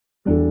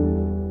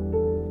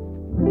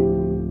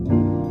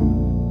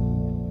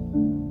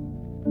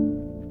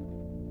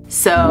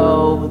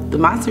So the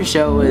Monster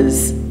Show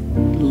was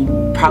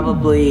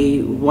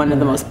probably one of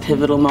the most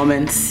pivotal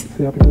moments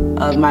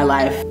of my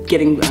life.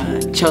 Getting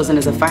chosen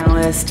as a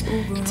finalist,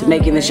 to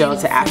making the show,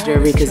 to after,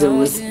 because it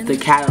was the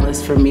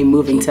catalyst for me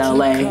moving to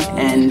LA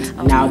and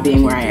now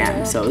being where I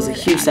am. So it was a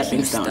huge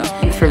stepping stone.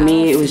 And for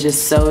me, it was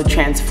just so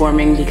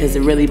transforming because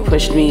it really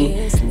pushed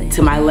me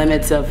to my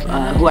limits of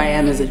who I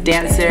am as a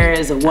dancer,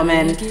 as a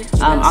woman.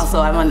 Also,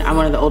 I'm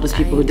one of the oldest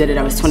people who did it.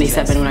 I was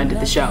 27 when I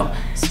did the show.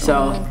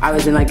 So I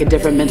was in like a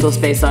different mental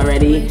space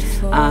already.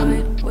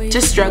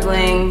 Just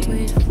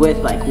struggling with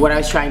like what I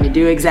was trying to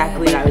do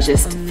exactly. I was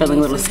just feeling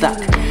a little stuck.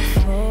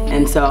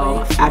 And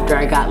so after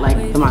I got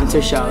like the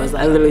Monster Show,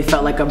 I literally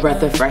felt like a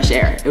breath of fresh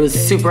air. It was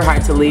super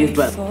hard to leave,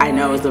 but I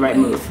know it was the right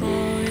move.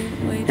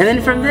 And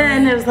then from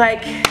then it was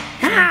like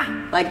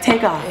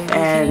take off.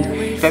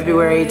 And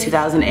February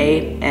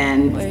 2008,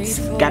 and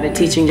got a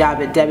teaching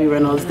job at Debbie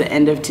Reynolds the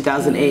end of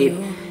 2008.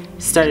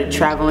 Started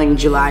traveling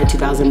July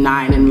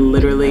 2009, and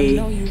literally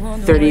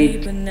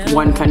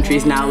 31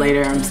 countries now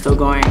later, I'm still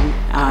going.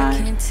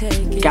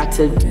 Got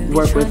to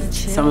work with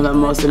some of the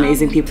most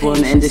amazing people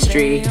in the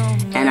industry,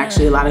 and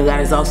actually a lot of that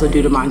is also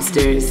due to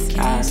Monsters,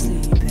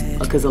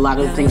 because a lot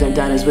of the things I've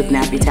done is with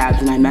Nappy Tabs,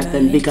 and I met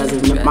them because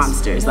of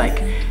Monsters.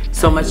 Like,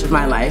 so much of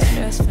my life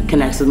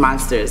connects with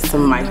Monsters.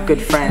 Some of my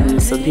good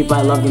friends, some people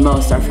I love the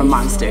most are from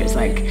Monsters.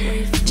 Like,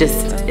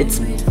 it's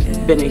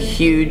been a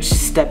huge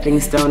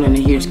stepping stone and a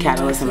huge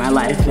catalyst in my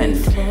life, and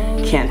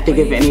can't think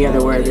of any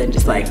other word than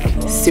just like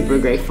super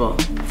grateful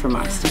for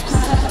Monsters.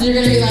 You're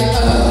gonna be like,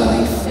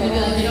 oh, and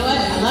you're like, you know what?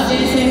 I love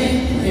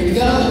dancing. Here we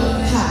go.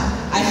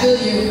 Ha. I feel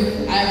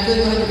you. I feel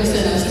you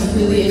 100%. I was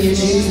completely in your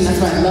shoes, and that's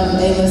why I love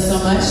A-List so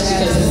much,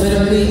 because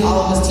literally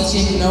all of us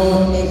teaching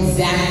know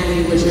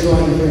exactly what you're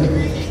going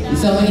through. You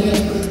feel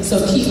me?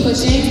 So keep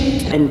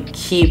pushing and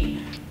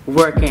keep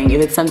working.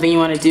 If it's something you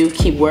want to do,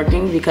 keep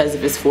working, because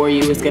if it's for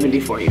you, it's going to be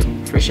for you,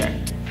 for sure.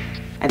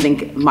 I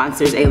think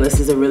Monsters A-List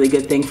is a really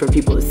good thing for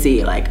people to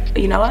see. Like,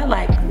 you know what?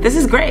 Like, this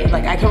is great.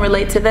 Like, I can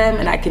relate to them,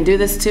 and I can do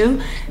this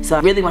too. So I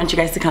really want you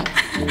guys to come.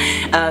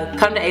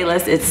 Come to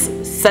A-List. It's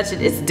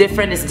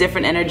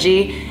different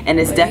energy, and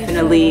it's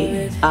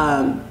definitely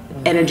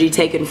energy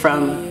taken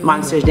from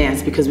Monsters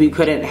Dance, because we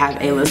couldn't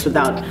have A-List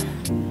without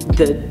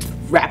the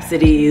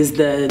Rhapsodies,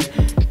 the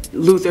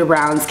Luther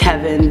Browns,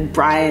 Kevin,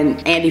 Brian,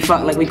 Andy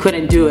Funk. Like, we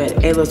couldn't do it.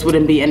 A-List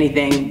wouldn't be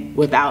anything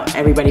without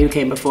everybody who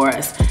came before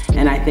us.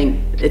 And I think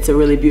it's a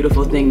really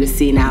beautiful thing to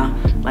see now,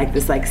 like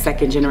this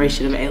second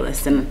generation of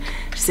A-List, and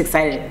just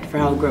excited for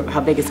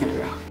how big it's gonna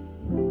grow.